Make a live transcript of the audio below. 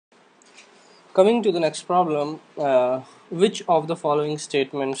Coming to the next problem, which of the following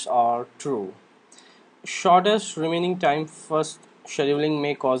statements are true? Shortest remaining time first scheduling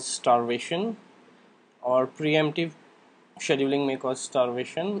may cause starvation, or preemptive scheduling may cause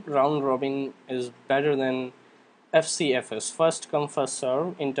starvation. Round robin is better than FCFS, first come first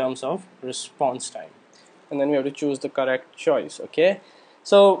serve, in terms of response time. And then we have to choose the correct choice. Okay,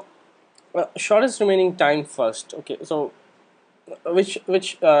 so shortest remaining time first. Okay, so which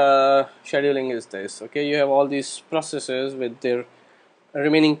scheduling is this? Okay, you have all these processes with their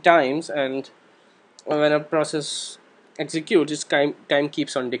remaining times, and when a process executes, its time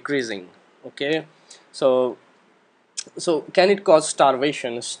keeps on decreasing. Okay, so can it cause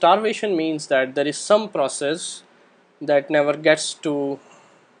starvation? Starvation means that there is some process that never gets to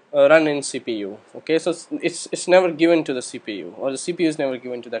run in CPU. Okay, so it's never given to the CPU, or the CPU is never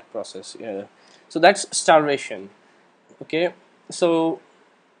given to that process. Yeah. So that's starvation. Okay, so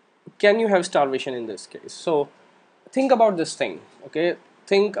can you have starvation in this case? So think about this thing. Okay,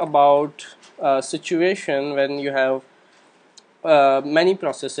 think about a situation when you have many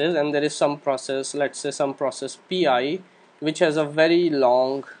processes, and there is some process, let's say some process pi, which has a very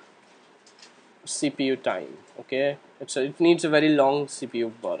long CPU time. Okay, it needs a very long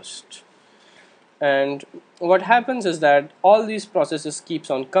CPU burst. And what happens is that all these processes keeps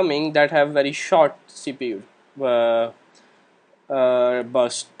on coming that have very short CPU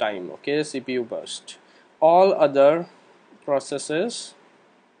burst time. Okay, CPU burst. All other processes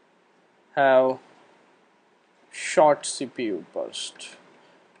have short CPU burst.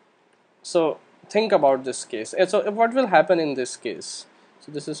 So think about this case. And so what will happen in this case?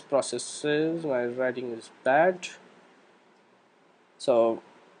 So this is processes, my writing is bad. So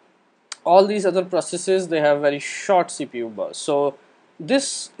all these other processes, they have very short CPU burst. So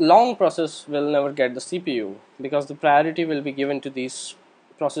this long process will never get the CPU, because the priority will be given to these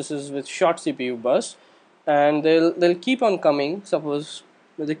processes with short CPU burst, and they'll keep on coming. Suppose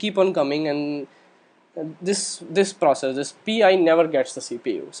they keep on coming, and this process, this pi, never gets the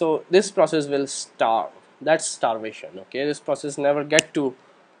CPU. So this process will starve. That's starvation. Okay, this process never get to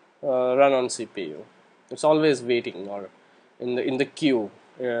run on CPU. It's always waiting, or in the queue.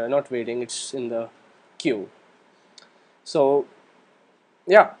 Not waiting, it's in the queue. So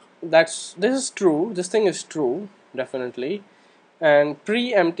yeah, this is true. This thing is true, definitely. And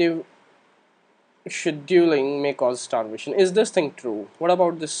preemptive scheduling may cause starvation. Is this thing true? What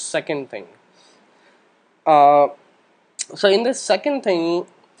about this second thing? Uh, so in this second thing,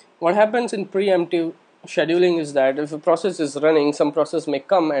 what happens in preemptive scheduling is that if a process is running, some process may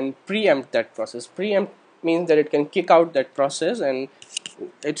come and preempt that process. Preempt means that it can kick out that process and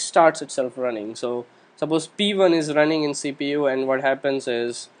it starts itself running. So suppose P1 is running in CPU, and what happens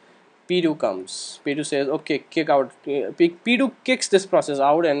is P2 comes. P2 says, okay, kick out. P2 kicks this process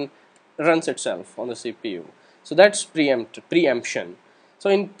out and runs itself on the CPU. So that's preemption. So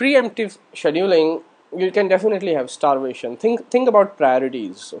in preemptive scheduling, you can definitely have starvation. Think about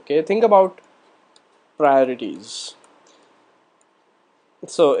priorities. Okay, think about priorities.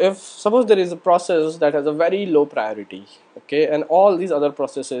 So if suppose there is a process that has a very low priority, okay, and all these other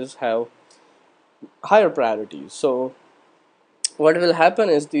processes have higher priorities. So what will happen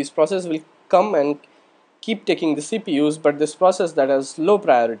is these processes will come and keep taking the CPUs, but this process that has low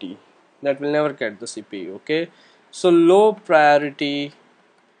priority, that will never get the CPU. Okay, so low priority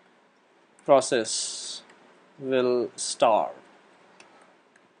process will starve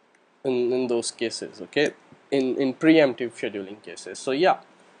in those cases. Okay, in preemptive scheduling cases. So yeah,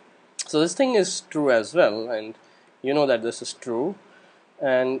 so this thing is true as well, and you know that this is true.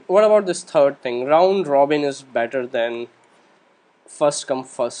 And what about this third thing? Round robin is better than first come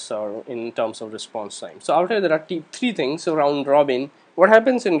first serve in terms of response time. So out here there are three things. So round robin, what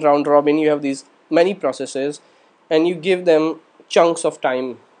happens in round robin, you have these many processes and you give them chunks of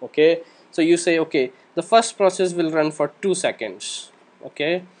time. Okay, so you say, okay, the first process will run for 2 seconds.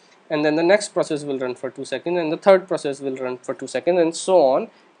 Okay, and then the next process will run for 2 seconds, and the third process will run for 2 seconds, and so on.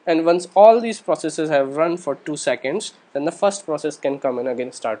 And once all these processes have run for 2 seconds, then the first process can come and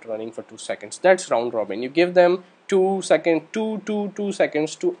again start running for 2 seconds. That's round robin. You give them 2 seconds, 2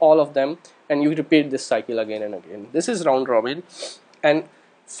 seconds to all of them, and you repeat this cycle again and again. This is round robin. And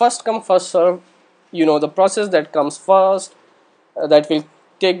first come first serve, you know, the process that comes first, that will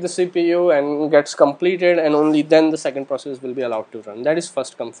take the CPU and gets completed, and only then the second process will be allowed to run. That is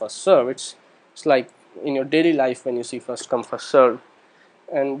first come first serve. It's like in your daily life when you see first come first serve.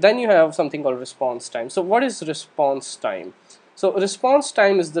 And then you have something called response time. So what is response time? So response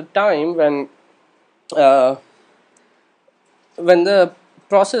time is the time uh, when the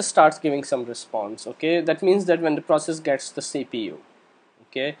process starts giving some response. Okay, that means that when the process gets the CPU.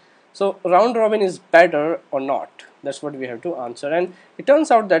 Okay, So round robin is better or not? That's what we have to answer. And it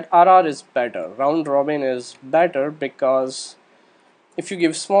turns out that RR is better. Round robin is better because if you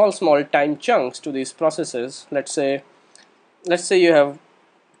give small time chunks to these processes, let's say you have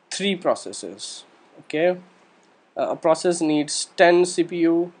 3 processes. Okay, a process needs 10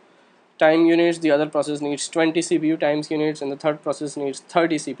 CPU time units, the other process needs 20 CPU times units, and the third process needs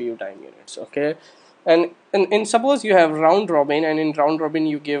 30 CPU time units. Okay, and suppose you have round robin, and in round robin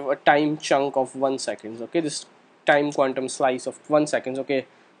you give a time chunk of 1 second. Okay, this time quantum slice of 1 second. Okay,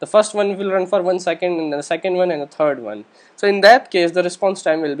 the first one will run for 1 second, and the second one, and the third one. So in that case the response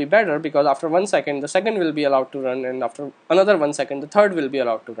time will be better, because after 1 second the second will be allowed to run, and after another 1 second the third will be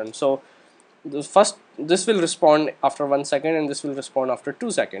allowed to run. So this will respond after 1 second, and this will respond after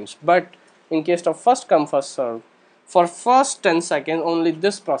 2 seconds. But in case of first come first serve, for first 10 seconds only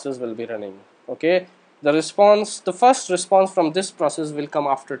this process will be running. Okay, the first response from this process will come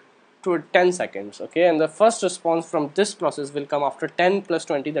after 10 seconds. Okay, and the first response from this process will come after 10 plus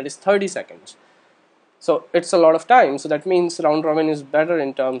 20, that is 30 seconds. So it's a lot of time. So that means round robin is better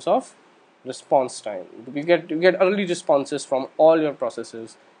in terms of response time. You get early responses from all your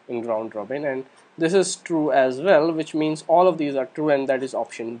processes in round robin, and this is true as well, which means all of these are true, and that is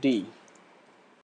option D.